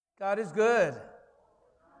God is good.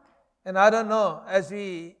 And I don't know, as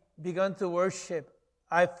we began to worship,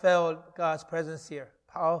 I felt God's presence here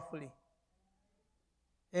powerfully.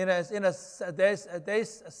 There's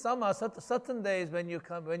certain days when you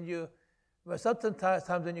come, certain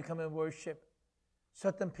times when you come and worship,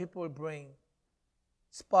 certain people will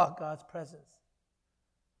spark God's presence.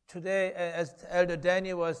 Today, as Elder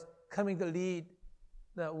Daniel was coming to lead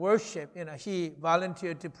the worship, he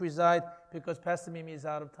volunteered to preside because Pastor Mimi is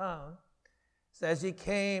out of town. So as he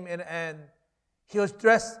came and he was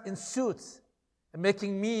dressed in suits, and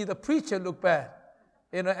making me, the preacher, look bad.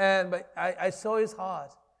 But I saw his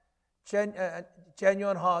heart,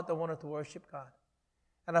 genuine heart that wanted to worship God.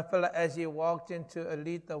 And I felt like as he walked in to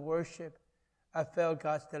lead the worship, I felt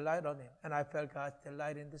God's delight on him, and I felt God's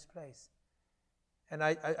delight in this place. And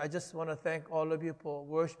I just want to thank all of you for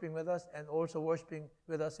worshiping with us and also worshiping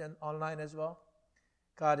with us online as well.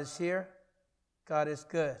 God is here. God is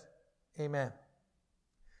good. Amen.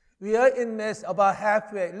 We are about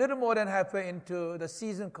halfway, a little more than halfway into the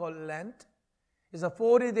season called Lent. It's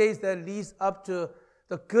 40 days that leads up to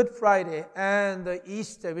the Good Friday and the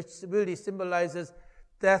Easter, which really symbolizes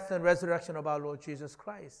death and resurrection of our Lord Jesus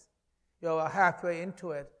Christ. We are halfway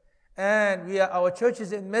into it. And our church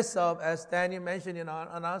is in midst of, as Daniel mentioned in our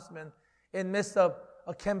announcement, in midst of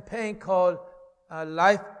a campaign called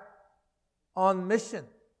Life on Mission.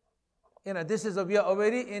 We are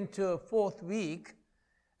already into 4th week,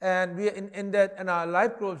 and we are in our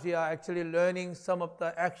life groups, we are actually learning some of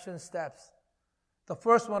the action steps. The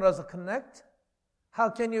first one was to connect. How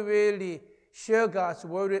can you really share God's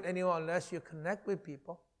word with anyone unless you connect with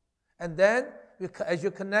people? And then, as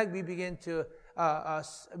you connect, we begin to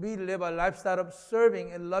we live a lifestyle of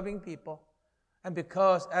serving and loving people. And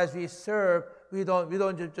because as we serve, we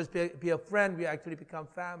don't just be a friend, we actually become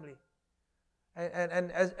family. And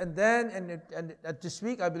this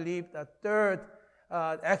week, I believe the third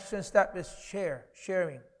action step is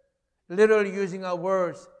sharing. Literally using our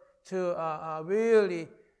words to really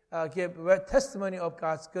give testimony of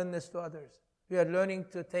God's goodness to others. We are learning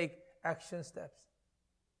to take action steps.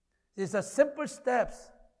 These are simple steps,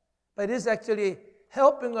 but it is actually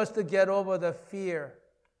helping us to get over the fear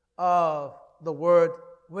of the word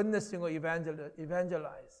witnessing or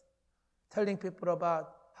evangelize, telling people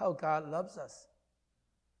about how God loves us.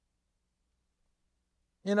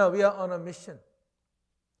 We are on a mission.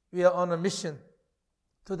 We are on a mission.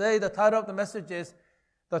 Today, the title of the message is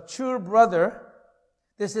The True Brother.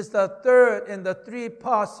 This is the third in the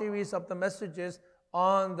 3-part series of the messages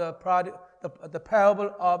on the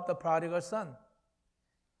parable of the prodigal son.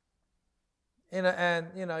 You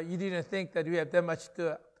didn't think that we have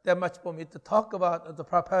that much for me to talk about the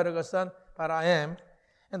prodigal son, but I am.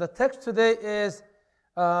 And the text today is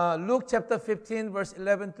Luke chapter 15, verse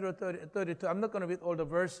 11 through 32. I'm not going to read all the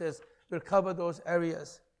verses. We'll cover those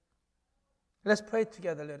areas. Let's pray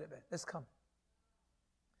together a little bit. Let's come.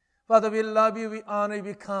 Father, we love you, we honor you,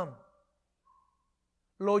 we come.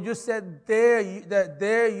 Lord, you said there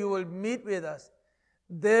you will meet with us.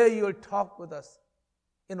 There you will talk with us.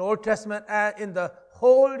 In Old Testament, in the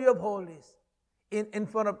Holy of Holies, in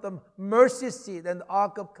front of the mercy seat and the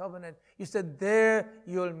Ark of Covenant, you said there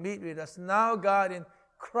you will meet with us. Now, God, in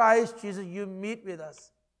Christ Jesus, you meet with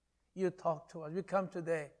us. You talk to us. We come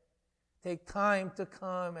today. Take time to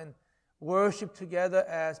come and worship together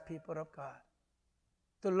as people of God.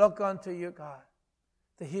 To look unto you, God.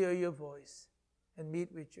 To hear your voice and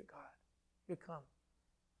meet with you, God. We come.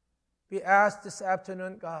 We ask this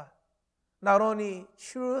afternoon, God, not only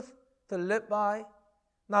truth to live by,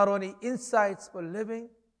 not only insights for living,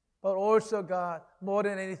 but also, God, more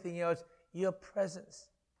than anything else, your presence,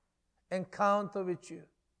 encounter with you,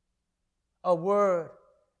 a word,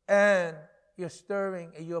 and your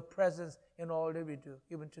stirring and your presence in all that we do,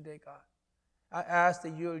 even today, God. I ask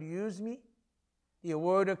that you'll use me, your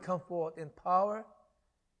word will come forth in power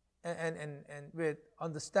and with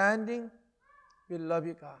understanding. We love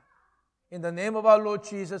you, God. In the name of our Lord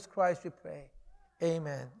Jesus Christ, we pray.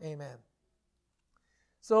 Amen. Amen.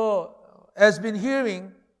 So, as we've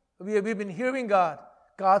been hearing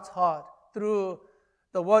God's heart through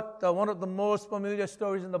one of the most familiar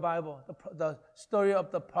stories in the Bible, the story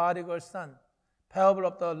of the prodigal son, parable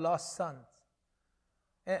of the lost sons.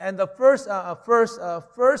 And the first,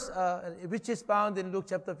 which is found in Luke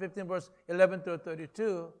chapter 15, verse 11 to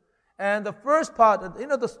 32. And the first part,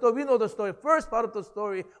 the story, we know the story. First part of the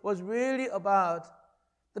story was really about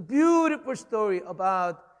the beautiful story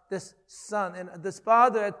about this son. And this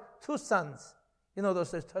father had 2 sons.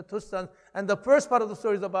 Those 2 sons. And the first part of the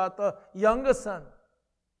story is about the younger son.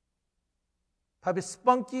 Probably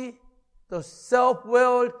spunky, the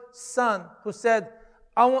self-willed son who said,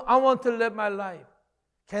 I want to live my life.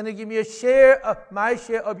 Can you give me my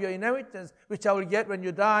share of your inheritance, which I will get when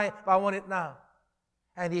you die, but I want it now.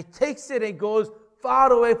 And he takes it and goes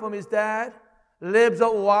far away from his dad, lives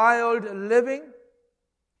a wild living,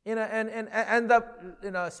 and end up,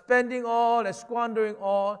 spending all and squandering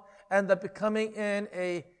all, end up becoming in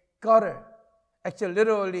a gutter, actually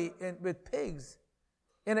literally with pigs.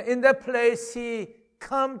 In that place, he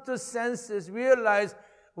come to senses, realize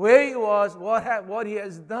where he was, what he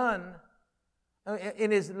has done in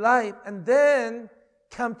his life, and then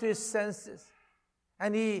come to his senses.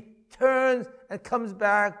 And he turns and comes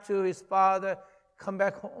back to his father, come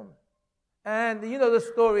back home. And you know the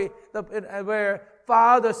story where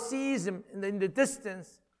father sees him in the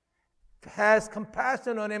distance, has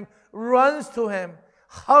compassion on him, runs to him,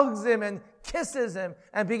 hugs him and kisses him,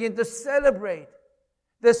 and begins to celebrate.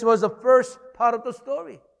 This was the first part of the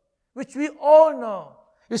story, which we all know.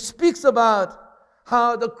 It speaks about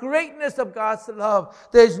how the greatness of God's love.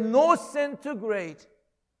 There is no sin too great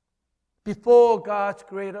before God's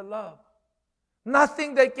greater love.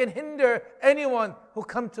 Nothing that can hinder anyone who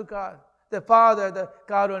come to God. The Father, that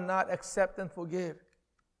God will not accept and forgive.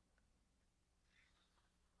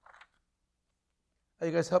 Are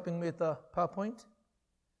you guys helping me with the PowerPoint?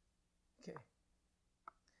 Okay.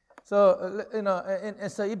 So, and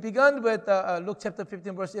so it began with Luke chapter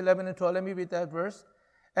 15, verse 11 and 12. Let me read that verse.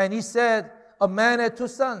 And he said, a man had two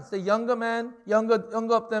sons. The younger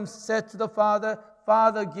of them said to the father,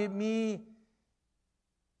 Father, give me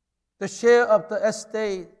the share of the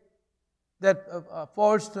estate that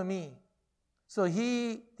falls to me. So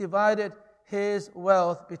he divided his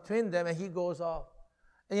wealth between them, and he goes off.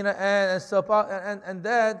 And then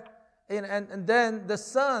the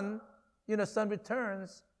son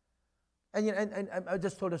returns, and I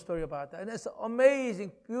just told a story about that, and it's an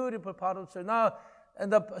amazing, beautiful part of the story. Now,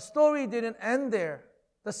 and the story didn't end there.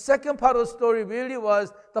 The second part of the story really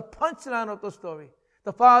was the punchline of the story.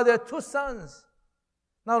 The father had two sons,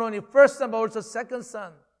 not only first son but also second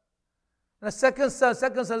son. And the second son is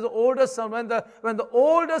the older son. When the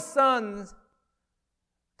older son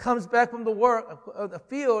comes back from the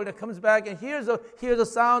field, and comes back and hears the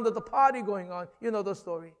sound of the party going on. You know the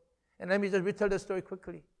story. And let me just retell the story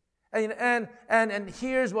quickly. And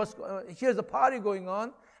here's the party going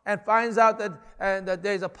on, and finds out that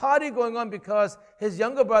there's a party going on because his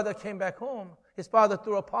younger brother came back home. His father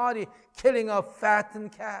threw a party, killing a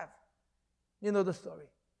fattened calf. You know the story.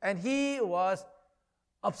 And he was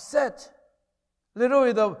upset.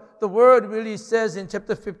 Literally, the word really says in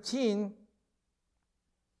chapter 15,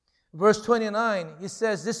 verse 29, he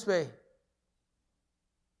says this way.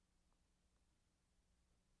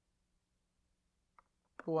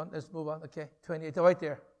 Go on, let's move on. Okay, 28, right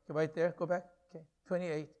there, go back. Okay,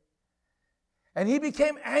 28. And he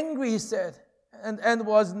became angry, he said, and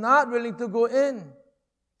was not willing to go in.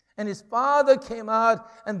 And his father came out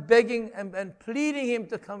and begging and pleading him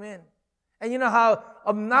to come in. And you know how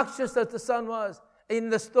obnoxious that the son was. In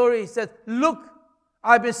the story, he said, look,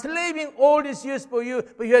 I've been slaving all these years for you,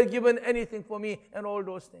 but you haven't given anything for me, and all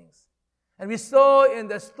those things. And we saw in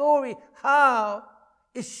the story how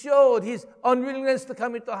it showed his unwillingness to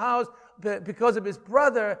come into the house because of his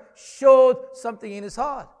brother, showed something in his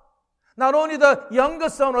heart. Not only the younger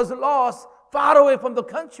son was lost, far away from the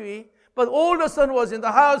country, but the older son was in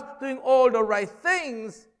the house doing all the right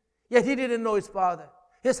things, yet he didn't know his father.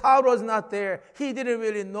 His heart was not there. He didn't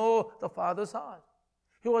really know the father's heart.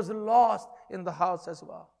 He was lost in the house as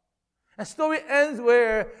well. And story ends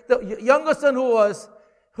where the younger son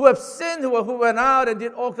who have sinned, who went out and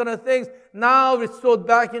did all kind of things, now restored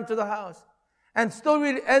back into the house. And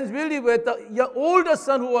story ends really with the older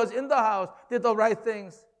son who was in the house, did the right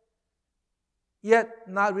things, yet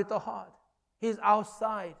not with the heart. He's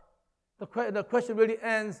outside. The question really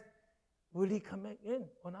ends, will he come back in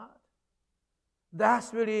or not?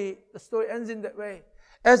 That's really, the story ends in that way.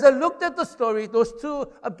 As I looked at the story, those two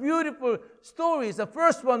are beautiful stories. The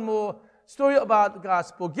first one more story about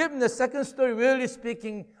God's forgiveness. Second story really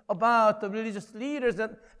speaking about the religious leaders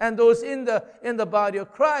and those in the body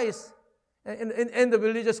of Christ, in the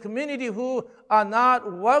religious community who are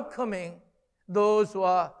not welcoming those who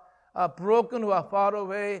are broken, who are far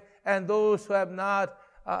away, and those who have not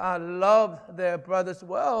loved their brothers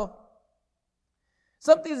well.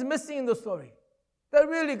 Something is missing in the story. That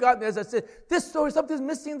really got me, as I said, this story, something's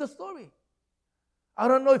missing in the story. I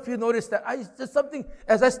don't know if you noticed that.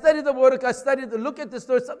 As I studied the Word, I studied to look at the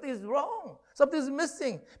story, something is wrong. Something is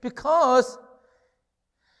missing. Because,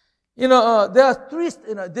 there are three,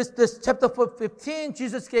 this chapter 15,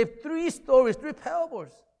 Jesus gave three stories, three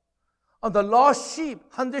parables. On the lost sheep,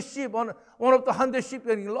 100 sheep, one of the 100 sheep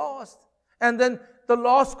getting lost. And then the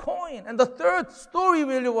lost coin. And the third story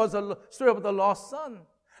really was a story about the lost son.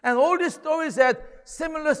 And all these stories had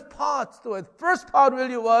similar parts to it. First part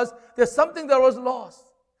really was there's something that was lost.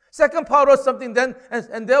 Second part was something then,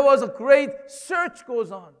 and there was a great search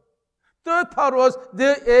goes on. Third part was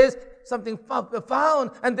there is something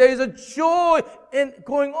found, and there is a joy in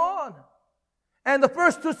going on. And the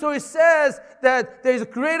first two stories says that there is a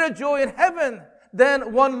greater joy in heaven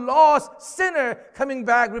than one lost sinner coming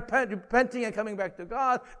back, repenting and coming back to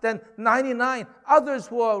God, than 99 others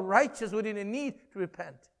who are righteous who didn't need to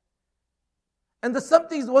repent. And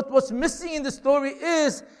what's missing in the story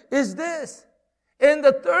is this. In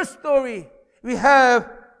the third story, we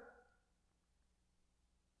have,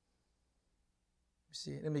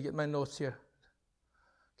 let me get my notes here.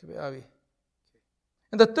 Where are we?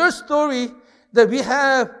 In the third story, that we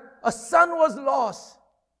have a son was lost.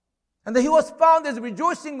 And that he was found. There's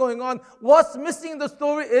rejoicing going on. What's missing in the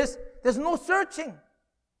story is there's no searching.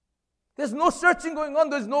 There's no searching going on.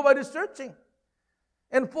 There's nobody searching.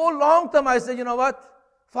 And for a long time I said, you know what?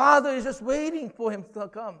 Father is just waiting for him to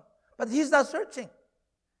come. But he's not searching.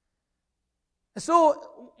 So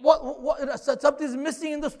something is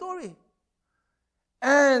missing in the story.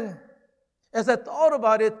 And as I thought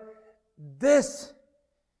about it, this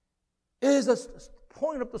is a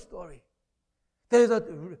point of the story. There is a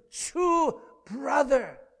true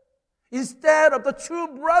brother. Instead of the true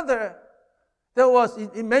brother,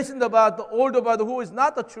 he mentioned about the older brother who is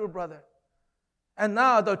not the true brother. And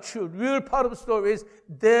now the real part of the story is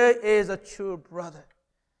there is a true brother.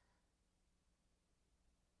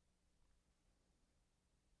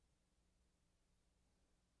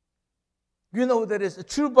 You know there is a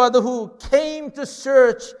true brother who came to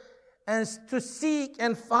search and to seek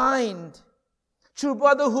and find. True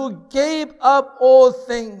brother who gave up all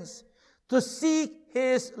things to seek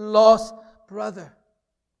his lost brother.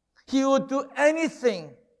 He would do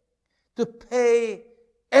anything to pay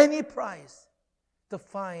any price to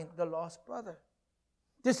find the lost brother.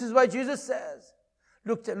 This is why Jesus says,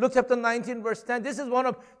 Luke chapter 19 verse 10, this is one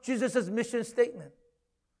of Jesus' mission statement.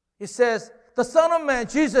 He says, the Son of Man,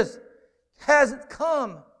 Jesus, has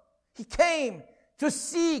come. He came to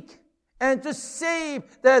seek and to save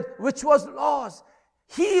that which was lost.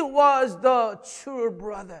 He was the true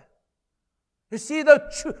brother. You see, the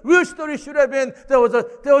real story should have been there was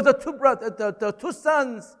two brothers, the two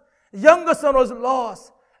sons. The younger son was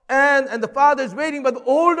lost, and the father is waiting, but the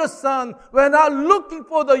older son went out looking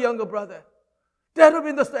for the younger brother. That would have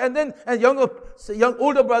been the story. And then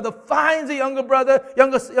older brother finds the younger brother,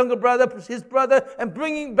 his brother, and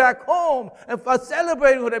bringing back home and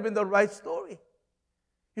celebrating would have been the right story.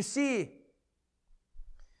 You see,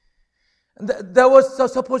 that was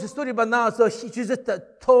supposed to story, but now Jesus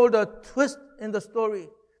told a twist in the story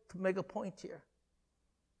to make a point here.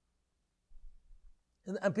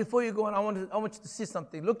 And before you go on, I want you to see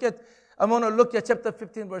something. I want to look at chapter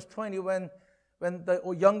 15, verse 20, when the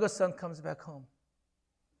younger son comes back home.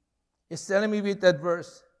 Let me read that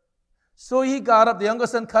verse. So he got up, the younger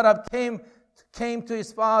son got up, came to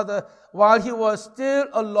his father while he was still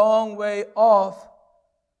a long way off.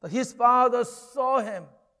 But his father saw him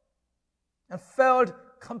and felt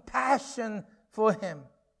compassion for him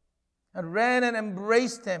and ran and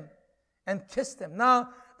embraced him and kissed him. Now,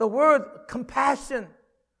 the word compassion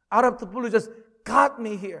out of the blue just got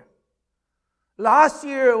me here. Last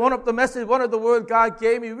year, one of the words God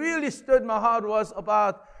gave me really stirred my heart was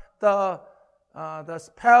about the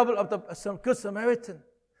parable of the Good Samaritan.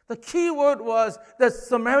 The key word was that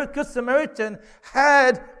Good Samaritan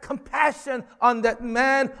had compassion on that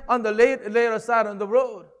man on the later side on the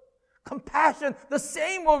road. Compassion, the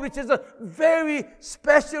same word, which is a very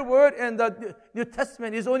special word in the New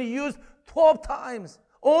Testament, is only used 12 times.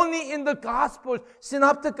 Only in the Gospels,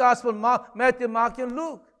 Synoptic Gospel, Matthew, Mark, and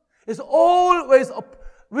Luke. It's always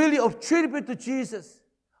really attributed to Jesus.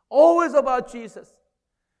 Always about Jesus.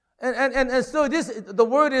 And so the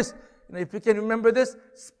word is, if you can remember this,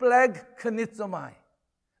 splagchnizomai.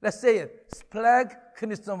 Let's say it,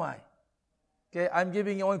 splagchnizomai. Okay, I'm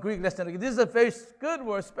giving you one Greek lesson. This is a very good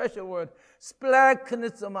word, special word,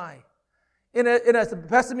 splagchnizomai. As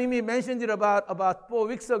Pastor Mimi mentioned it about 4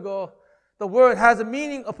 weeks ago, the word has a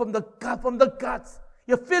meaning from the guts.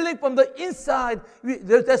 You're feeling from the inside.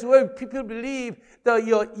 That's where people believe that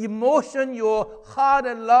your emotion, your heart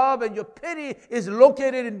and love and your pity is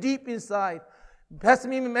located deep inside. Pastor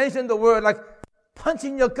Mimi mentioned the word like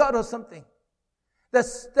punching your gut or something.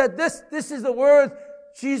 This is the word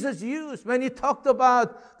Jesus used when he talked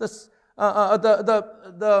about the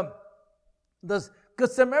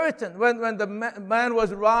Good Samaritan when the man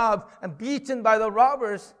was robbed and beaten by the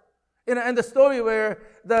robbers. And the story where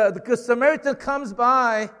the Good Samaritan comes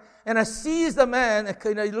by and sees the man.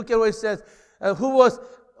 You know, you look at what it says.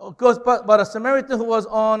 But a Samaritan who was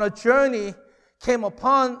on a journey came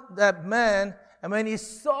upon that man, and when he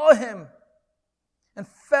saw him and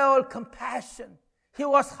felt compassion,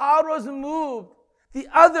 his heart was moved. The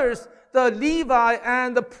others, the Levi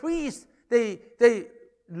and the priest, they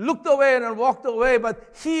looked away and walked away,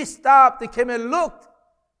 but he stopped. He came and looked,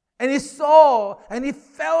 and he saw, and he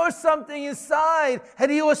felt something inside, and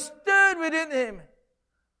he was stirred within him.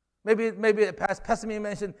 Maybe Pastor Me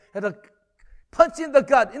mentioned had a punch in the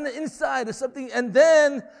gut, in the inside or something, and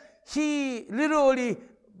then he literally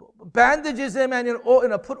bandages him and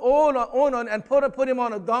put oil on and put him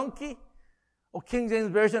on a donkey, or King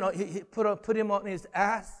James Version, he put him on his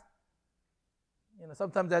ass. You know,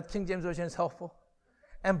 sometimes that King James Version is helpful.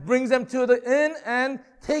 And brings them to the inn and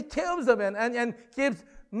take care of them and gives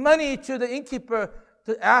money to the innkeeper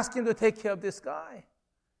to ask him to take care of this guy.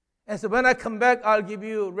 And so when I come back, I'll give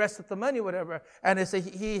you rest of the money, whatever. And they say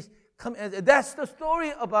that's the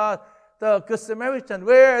story about the Good Samaritan,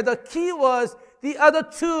 where the key was the other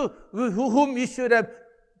two whom you should have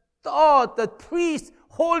thought, the priest,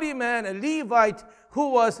 holy man, a Levite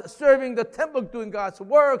who was serving the temple doing God's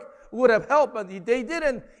work, would have helped, but they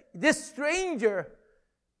didn't. This stranger,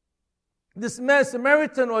 this man,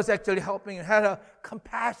 Samaritan, was actually helping him, had a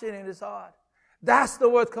compassion in his heart. That's the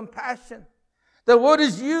word compassion. The word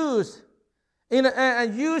is used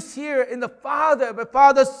and used here in the father. The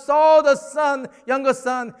father saw the son, younger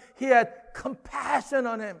son. He had compassion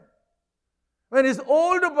on him. When his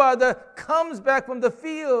older brother comes back from the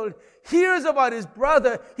field, hears about his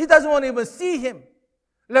brother, he doesn't want to even see him,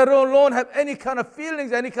 let alone have any kind of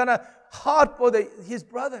feelings, any kind of heart for his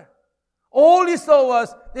brother. All he saw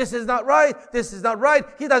was, this is not right, this is not right,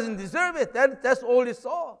 he doesn't deserve it. That's all he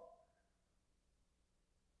saw.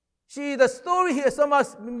 See, the story here, so much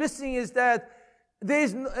missing is that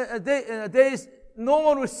there is no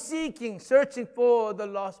one who's searching for the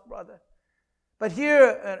lost brother. But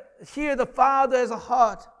here the father has a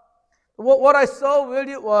heart. What I saw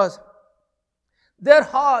really was that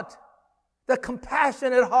heart, the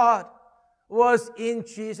compassionate heart, was in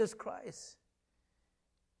Jesus Christ.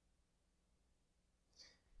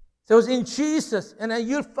 So it was in Jesus. And then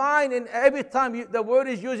you'll find in every time the word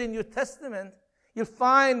is used in New Testament, you'll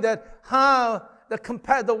find that how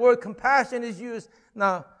the word compassion is used.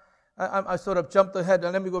 Now, I sort of jumped ahead.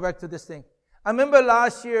 Let me go back to this thing. I remember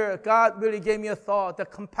last year, God really gave me a thought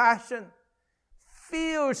that compassion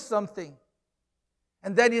feels something.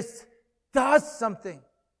 And then it does something.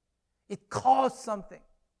 It caused something.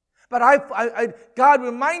 But God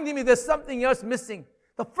reminded me there's something else missing.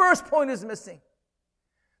 The first point is missing.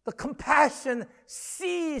 The compassion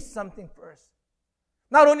sees something first.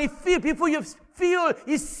 Not only feel, before you feel,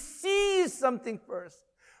 he sees something first.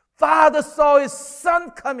 Father saw his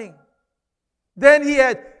son coming. Then he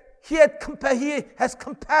has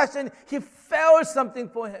compassion. He felt something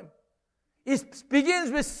for him. It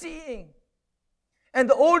begins with seeing. And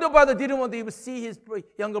the older brother didn't want to even see his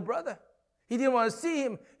younger brother. He didn't want to see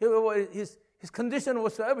him. His condition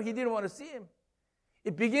whatsoever, he didn't want to see him.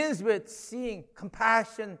 It begins with seeing.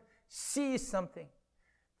 Compassion sees something,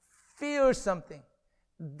 feels something,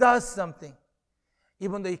 does something.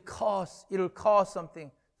 Even though it'll cause something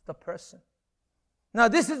to the person. Now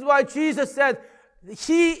this is why Jesus said,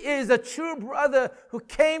 he is a true brother who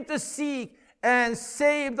came to seek and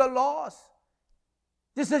save the lost.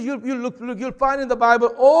 This is you'll find in the Bible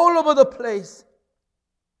all over the place.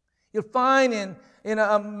 You'll find in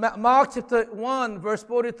Mark chapter 1, verse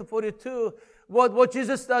 40 to 42, what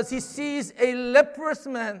Jesus does. He sees a leprous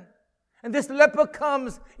man. And this leper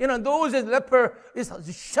comes, those leper is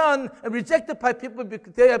shunned and rejected by people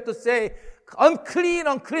because they have to say, unclean,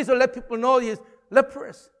 so let people know he's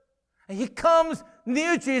leprous. And he comes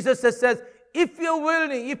near Jesus and says, if you're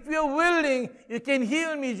willing, you can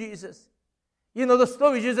heal me, Jesus. You know the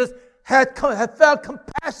story. Jesus had felt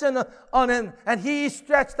compassion on him, and he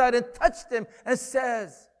stretched out and touched him and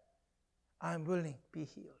says, I'm willing, be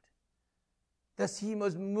healed. Thus he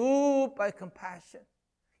was moved by compassion.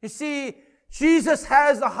 You see, Jesus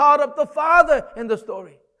has the heart of the Father in the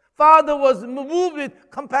story. Father was moved with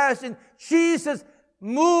compassion. Jesus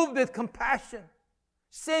moved with compassion.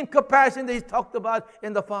 Same compassion that he talked about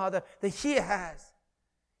in the Father that he has.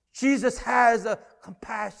 Jesus has a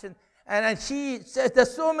compassion. And he says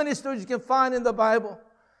there's so many stories you can find in the Bible.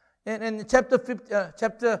 In chapter 50,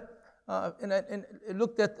 it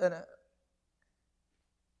looked at,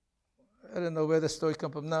 I don't know where the story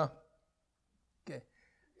comes from now. Okay,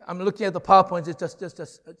 I'm looking at the PowerPoint. It's just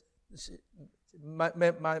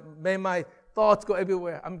my thoughts go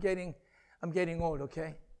everywhere. I'm getting I'm getting old,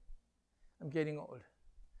 okay? I'm getting old.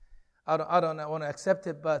 I don't want to accept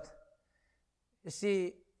it, but you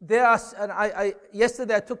see,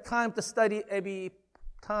 yesterday I took time to study every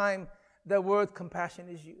time the word compassion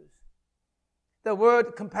is used. The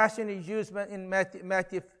word compassion is used in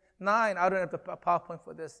Matthew 9. I don't have the PowerPoint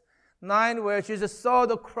for this. 9, where Jesus saw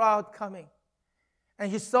the crowd coming,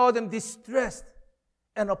 and he saw them distressed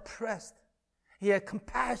and oppressed. He had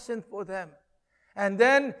compassion for them. And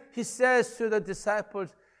then he says to the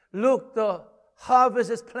disciples, look, the harvest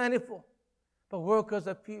is plentiful, but workers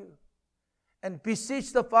are few. And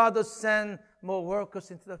beseech the Father, send more workers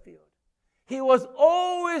into the field. He was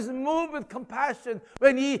always moved with compassion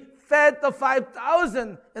when he fed the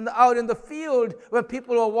 5,000 out in the field, when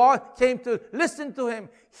people came to listen to him.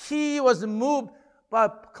 He was moved by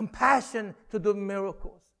compassion to do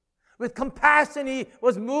miracles. With compassion, he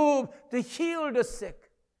was moved to heal the sick.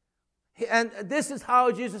 And this is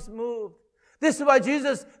how Jesus moved. This is why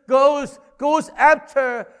Jesus goes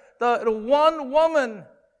after the one woman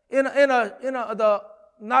in the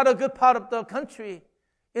not a good part of the country.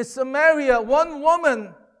 In Samaria, one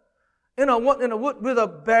woman, with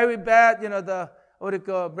a very bad,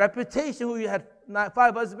 reputation, who had 5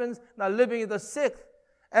 husbands, now living in the 6th.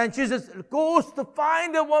 And Jesus goes to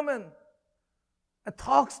find a woman and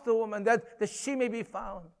talks to the woman that she may be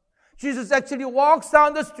found. Jesus actually walks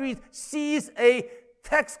down the street, sees a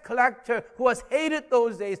tax collector who was hated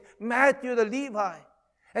those days, Matthew the Levi,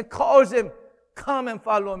 and calls him, come and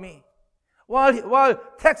follow me. While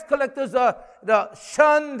tax collectors are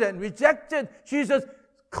shunned and rejected, Jesus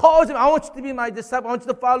calls him, I want you to be my disciple, I want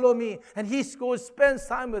you to follow me. And he goes, spends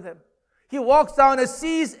time with him. He walks down and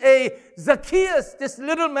sees a Zacchaeus, this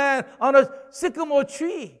little man, on a sycamore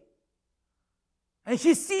tree. And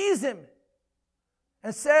she sees him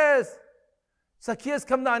and says, Zacchaeus,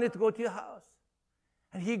 come down, I need to go to your house.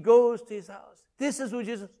 And he goes to his house. This is who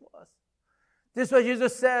Jesus was. This is what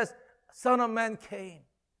Jesus says, Son of Man came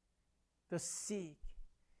to seek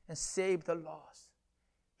and save the lost.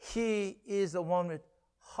 He is the one with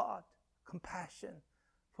heart, compassion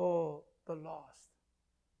for the lost.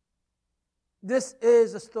 This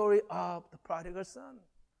is the story of the prodigal son.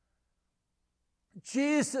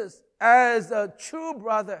 Jesus, as a true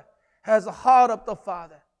brother, has the heart of the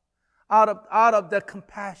Father. Out of that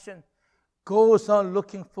compassion, goes on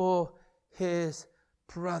looking for his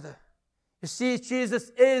brother. You see, Jesus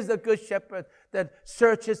is the good shepherd that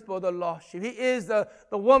searches for the lost sheep. He is the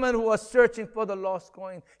woman who was searching for the lost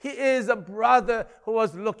coin. He is a brother who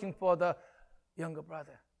was looking for the younger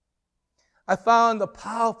brother. I found a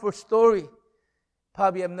powerful story,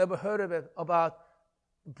 probably I've never heard of it, about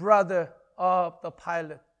brother of the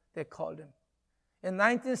pilot, they called him. In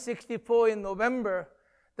 1964, in November,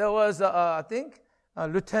 there was, a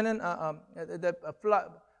lieutenant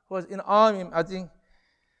who was in the army, I think.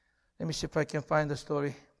 Let me see if I can find the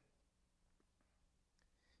story.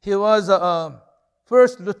 He was a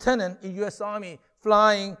first lieutenant in U.S. Army,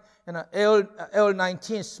 flying in an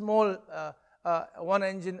L-19, small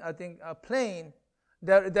one-engine, plane.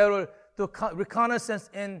 They were to reconnaissance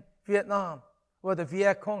in Vietnam, where the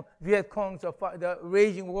Viet Cong, the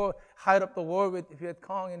raging war, hired up the war with Viet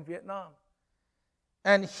Cong in Vietnam.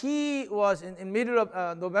 And he was, in middle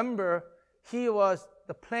of November,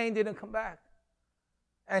 the plane didn't come back.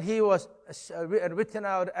 And he was written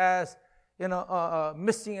out as,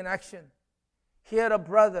 missing in action. He had a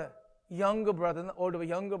brother, younger brother, not older, but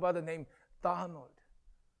younger brother named Donald.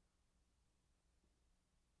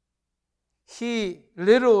 He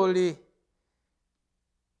literally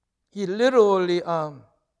he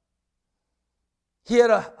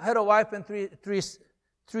had a wife and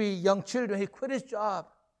three young children. He quit his job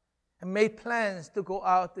and made plans to go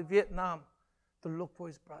out to Vietnam to look for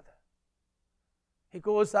his brother. He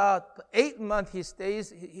goes out for 8 months. He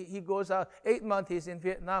stays. He goes out 8 months. He's in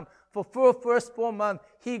Vietnam. For first 4 months,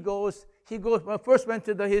 he goes. Well, first went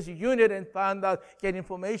to his unit and found out, get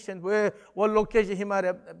information what location he might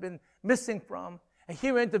have been missing from. And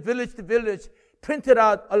he went to village, printed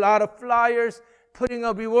out a lot of flyers, putting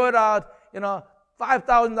a reward out,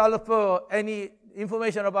 $5,000 for any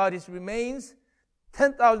information about his remains,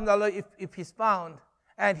 $10,000 if he's found.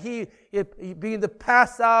 And he began to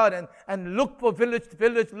pass out and look for village to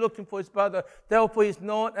village, looking for his brother. Therefore, he's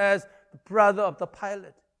known as the brother of the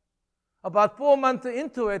pilot. About 4 months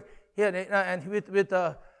into it, and with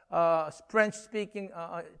a French-speaking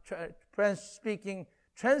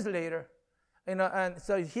translator, and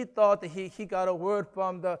so he thought that he got a word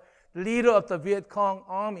from the leader of the Viet Cong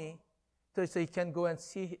army, so he can go and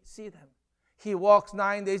see them. He walks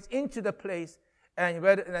 9 days into the place, and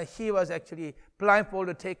he was actually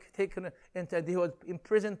blindfolded, taken into. He was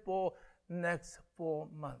imprisoned for next 4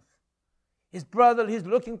 months. His brother, he's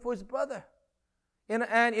looking for his brother.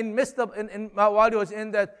 And in midst of, while he was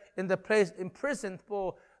in the place, in prison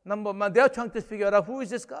for a number of months, they were trying to figure out, who is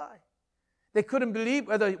this guy? They couldn't believe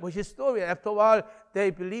whether it was his story. After a while, they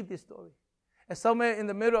believed his story. And somewhere in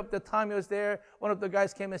the middle of the time he was there, one of the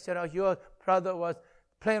guys came and said, "Oh, your brother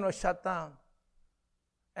plane was shut down.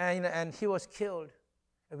 And he was killed.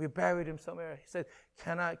 And we buried him somewhere." He said,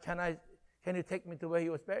 can you take me to where he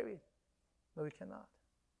was buried? No, we cannot.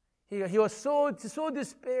 He was so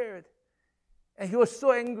despaired. And he was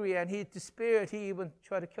so angry, and he despaired. He even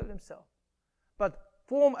tried to kill himself. But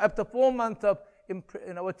after 4 months of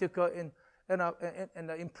imprisonment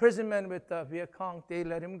with the Viet Cong, they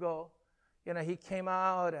let him go. He came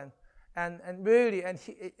out, and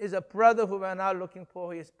he is a brother who went out looking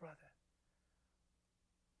for his brother.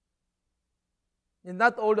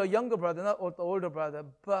 Not the younger brother, not the older brother,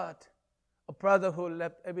 but a brother who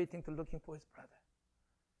left everything to looking for his brother.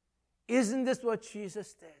 Isn't this what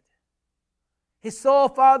Jesus did? He saw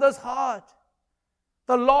Father's heart,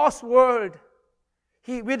 the lost world.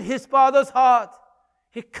 With his Father's heart,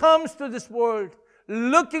 he comes to this world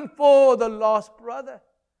looking for the lost brother.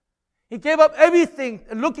 He gave up everything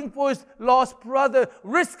looking for his lost brother,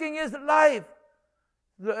 risking his life.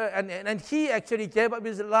 And he actually gave up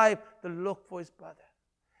his life to look for his brother.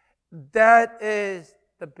 That is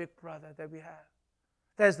the big brother that we have.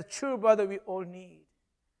 That is the true brother we all need.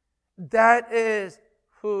 That is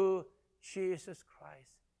who Jesus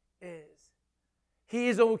Christ is. He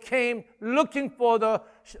is who came looking for the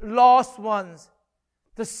lost ones,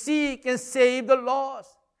 to seek and save the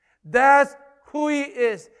lost. That's who he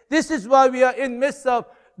is. This is why we are in the midst of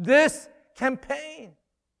this campaign.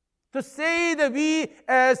 To say that we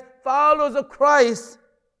as followers of Christ,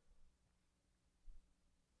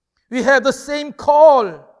 we have the same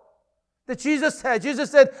call that Jesus had.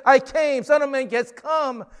 Jesus said, "I came, Son of Man has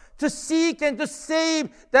come to seek and to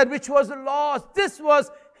save that which was lost." This was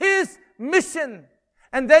his mission.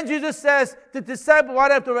 And then Jesus says to the disciples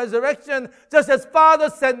right after resurrection, "Just as Father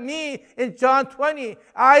sent me in John 20,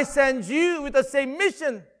 I send you with the same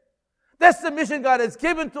mission." That's the mission God has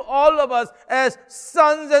given to all of us as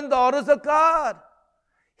sons and daughters of God.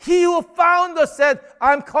 He who found us said,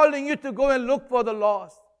 "I'm calling you to go and look for the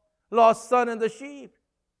lost son and the sheep."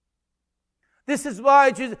 This is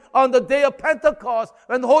why Jesus, on the day of Pentecost,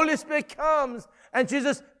 when the Holy Spirit comes, and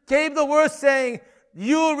Jesus gave the word saying,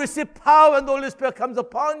 "You will receive power when the Holy Spirit comes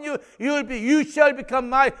upon you. You shall become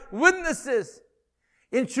my witnesses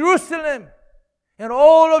in Jerusalem, and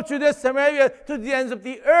all of Judea, Samaria, to the ends of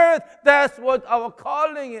the earth." That's what our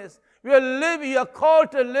calling is. We are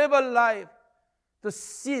called to live a life to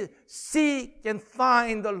seek and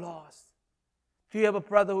find the lost. Do you have a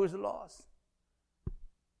brother who is lost?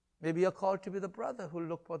 Maybe you're called to be the brother who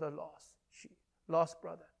look for the lost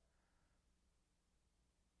brother.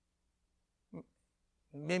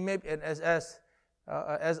 Maybe, and as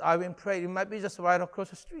Irene prayed, it might be just right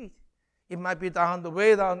across the street. It might be down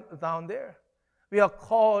there. We are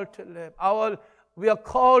called to live. We are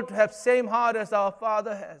called to have same heart as our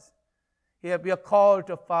Father has. We are called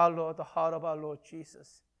to follow the heart of our Lord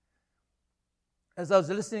Jesus. As I was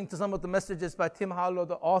listening to some of the messages by Tim Harlow,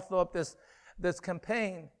 the author of this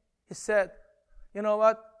campaign, he said, "You know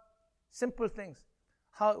what? Simple things.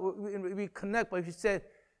 How we connect." But he said,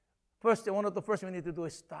 one of the first we need to do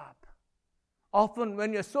is stop. Often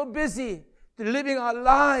when you're so busy living our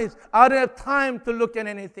lives, I don't have time to look at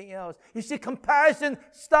anything else. You see, compassion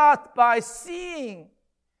starts by seeing.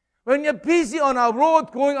 When you're busy on our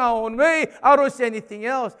road, going our own way, I don't see anything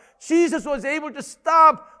else. Jesus was able to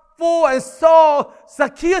stop and saw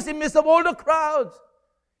Zacchaeus in the midst of all the crowds.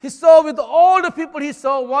 He saw with all the people, he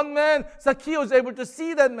saw one man. Zacchaeus was able to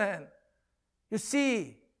see that man. You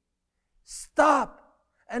see, stop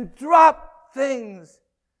and drop things.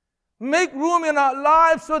 Make room in our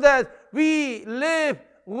lives so that we live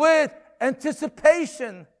with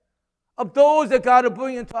anticipation of those that God will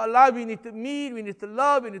bring into our life. We need to meet, we need to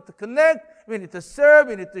love, we need to connect, we need to serve,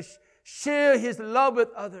 we need to share His love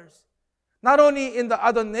with others. Not only in the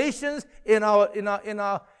other nations, in our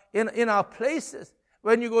places.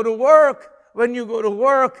 When you go to work,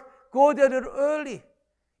 go there a little early.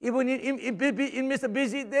 Even in midst of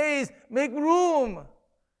busy days, make room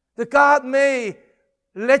that God may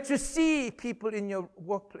let you see people in your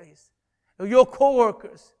workplace, your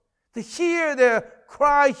co-workers, to hear their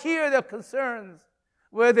cry, hear their concerns,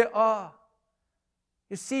 where they are.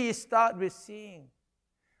 You see, you start with seeing.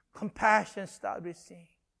 Compassion start with seeing.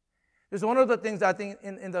 There's one of the things I think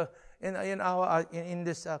in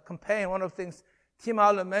this campaign. One of the things Tim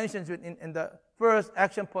Allen mentions in the first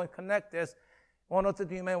action point connect is One of the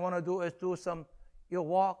things you may want to do is do your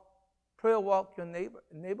walk, prayer walk, your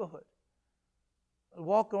neighborhood.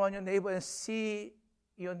 Walk around your neighborhood and see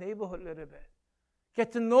your neighborhood a little bit.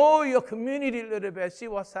 Get to know your community a little bit, see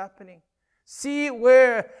what's happening. See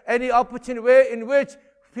where any opportunity, where in which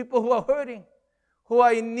people who are hurting, who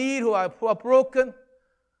are in need, who are broken.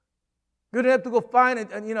 You don't have to go find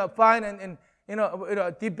and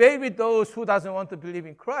debate with those who doesn't want to believe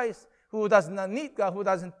in Christ, who does not need God, who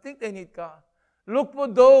doesn't think they need God. Look for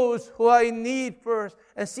those who are in need first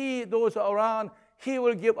and see those around. He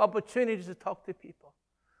will give opportunities to talk to people.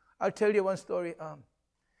 I'll tell you one story.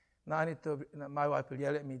 Now my wife will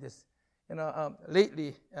yell at me this.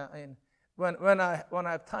 Lately, when I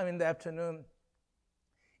have time in the afternoon,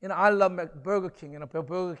 I love Burger King.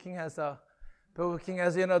 Burger King has the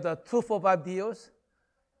 2 for $5 deals.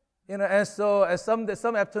 And so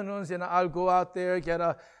some afternoons, I'll go out there, get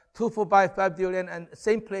a 2 for $5 deal, and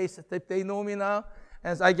same place, they know me now.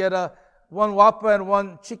 And so I get one Whopper and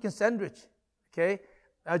one chicken sandwich. Okay,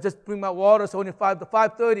 I just bring my water, so only 5 to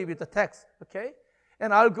 5:30 with the text. Okay,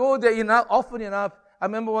 and I'll go there often enough. I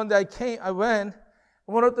remember one day I went.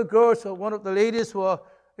 One of the girls or one of the ladies who were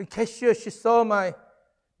in cashier, she saw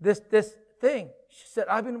this thing. She said,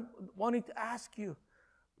 "I've been wanting to ask you,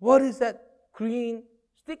 what is that green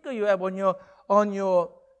sticker you have on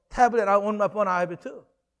your tablet? On my phone, I have it too.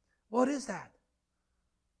 What is that?"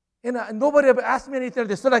 And nobody ever asked me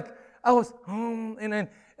anything. So like I was, and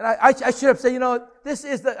I should have said, this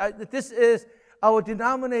is our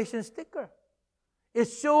denomination sticker. It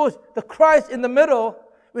shows the Christ in the middle.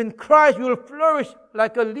 In Christ, you will flourish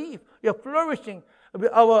like a leaf. You're flourishing.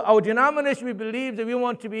 Our denomination, we believe that we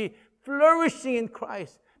want to be flourishing in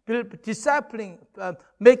Christ, discipling,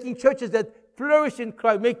 making churches that flourish in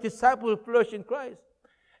Christ, make disciples who flourish in Christ.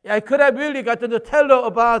 I could have really gotten to tell her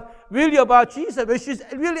about Jesus, but she's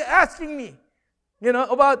really asking me,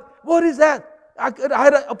 about what is that? I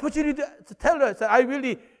had an opportunity to tell her. So I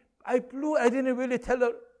didn't really tell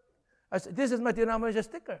her. I said, this is my denomination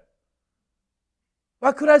sticker.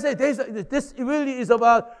 What could I say? This really is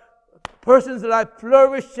about person's life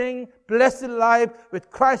flourishing, blessed life with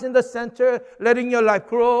Christ in the center, letting your life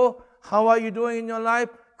grow. How are you doing in your life?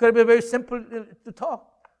 Could be very simple to talk.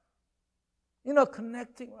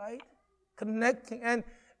 Connecting, right? Connecting. And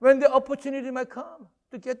when the opportunity might come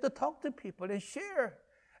to get to talk to people and share,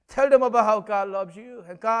 tell them about how God loves you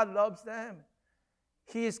and God loves them.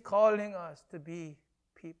 He is calling us to be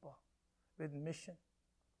people with mission.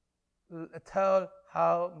 Tell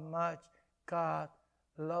how much God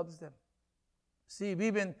loves them. See,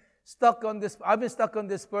 we've been stuck on this. I've been stuck on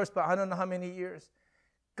this verse for I don't know how many years.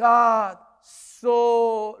 God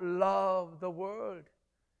so loved the world.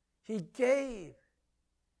 He gave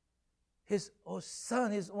His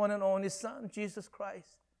Son, His one and only Son, Jesus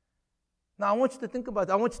Christ. Now, I want you to think about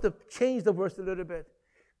it. I want you to change the verse a little bit.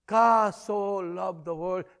 God so loved the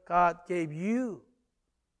world. God gave you.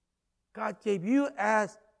 God gave you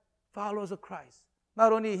as followers of Christ.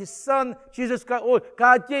 Not only His Son, Jesus Christ,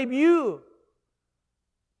 God gave you.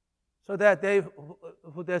 So that they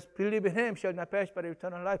who does believe in Him shall not perish but have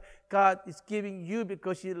eternal life. God is giving you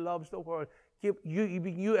because He loves the world.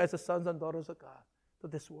 Giving you as the sons and daughters of God to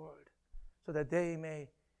this world. So that they may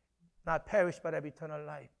not perish but have eternal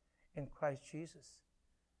life in Christ Jesus.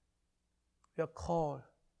 We are called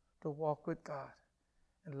to walk with God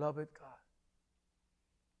and love with God.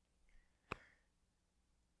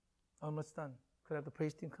 Almost done. Could I have the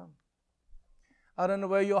praise team come? I don't know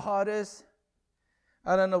where your heart is.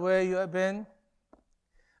 I don't know where you have been.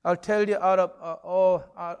 I'll tell you out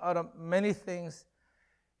of many things.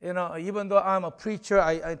 Even though I'm a preacher,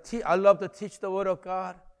 I love to teach the Word of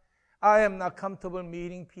God. I am not comfortable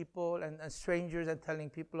meeting people and strangers and telling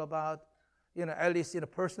people about, at least in a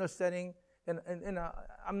personal setting. And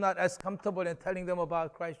I'm not as comfortable in telling them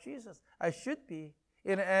about Christ Jesus. I should be.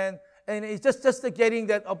 And it's just getting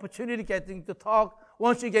that opportunity, getting to talk.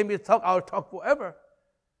 Once you get me to talk, I'll talk forever.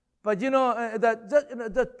 But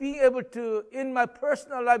that being able to, in my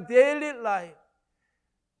personal life, daily life,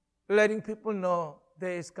 letting people know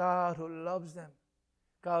there is God who loves them,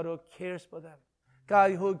 God who cares for them,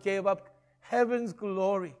 God who gave up heaven's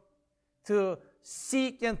glory to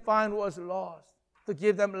seek and find what was lost, to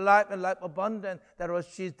give them life and life abundant.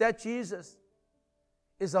 That Jesus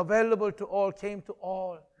is available to all, came to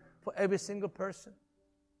all, for every single person,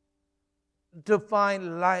 to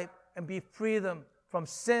find life and be freedom from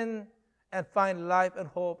sin and find life and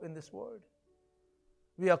hope in this world.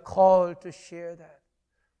 We are called to share that,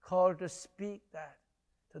 called to speak that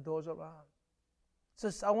to those around. So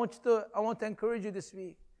I want to encourage you this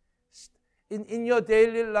week. In your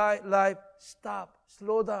daily life, stop,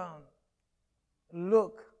 slow down.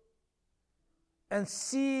 look and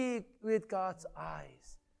see with God's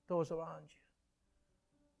eyes those around you.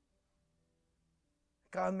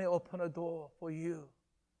 God may open a door for you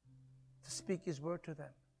to speak His word to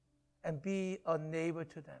them and be a neighbor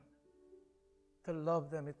to them, to love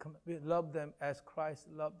them. We love them as Christ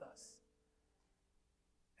loved us.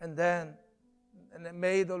 And then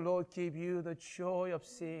may the Lord give you the joy of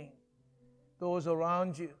seeing those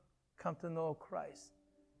around you come to know Christ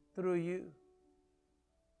through you.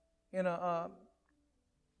 As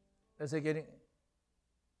I'm getting,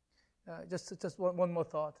 just one more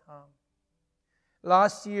thought.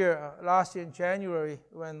 Last year in January,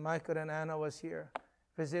 when Michael and Anna was here,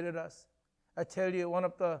 visited us, I tell you, one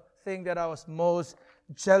of the things that I was most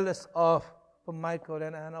jealous of for Michael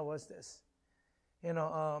and Anna was this. They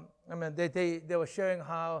were sharing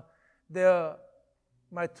how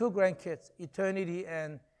my two grandkids, Eternity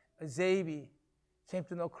and Xavier, came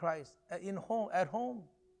to know Christ at home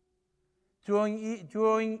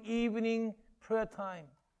during evening prayer time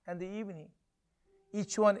and the evening.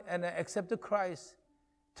 Each one accepted Christ.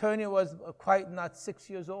 Tony was quite not 6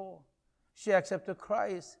 years old. She accepted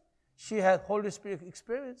Christ. She had Holy Spirit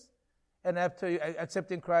experience. And after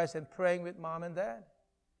accepting Christ and praying with mom and dad,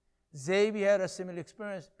 Xavier had a similar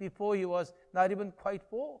experience before he was not even quite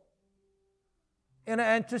 4.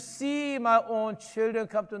 And to see my own children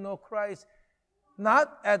come to know Christ,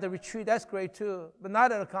 not at the retreat, that's great too, but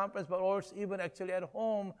not at a conference, but also even actually at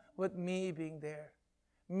home with me being there.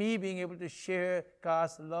 Me being able to share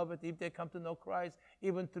God's love with them. If they come to know Christ,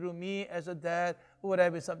 even through me as a dad, it would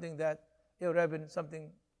have been something that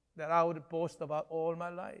I would boast about all my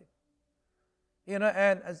life. And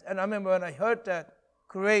I remember when I heard that,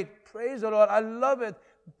 great, praise the Lord, I love it,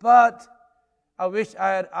 but I wish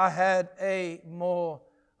I had a more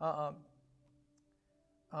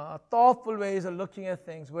thoughtful ways of looking at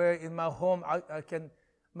things, where in my home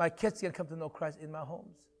my kids can come to know Christ in my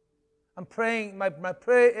homes. I'm praying, my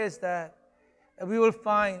prayer is that we will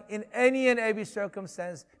find in any and every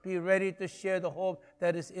circumstance, be ready to share the hope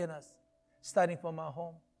that is in us, starting from our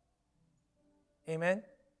home. Amen?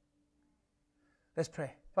 Let's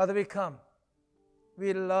pray. Father, we come.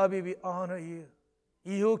 We love you. We honor you.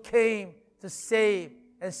 You who came to save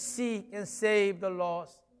and seek and save the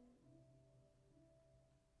lost.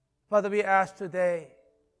 Father, we ask today,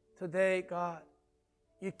 God,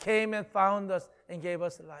 you came and found us and gave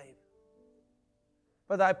us life.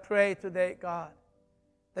 But I pray today, God,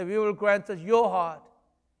 that we will grant us your heart,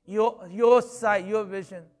 your sight, your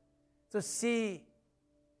vision to see.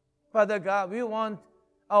 Father God, we want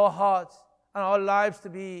our hearts and our lives to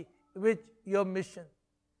be with your mission,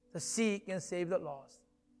 to seek and save the lost.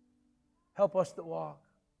 Help us to walk.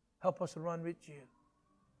 Help us to run with you.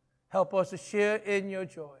 Help us to share in your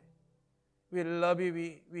joy. We love you.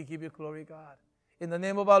 We give you glory, God. In the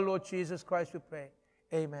name of our Lord Jesus Christ, we pray.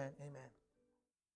 Amen. Amen.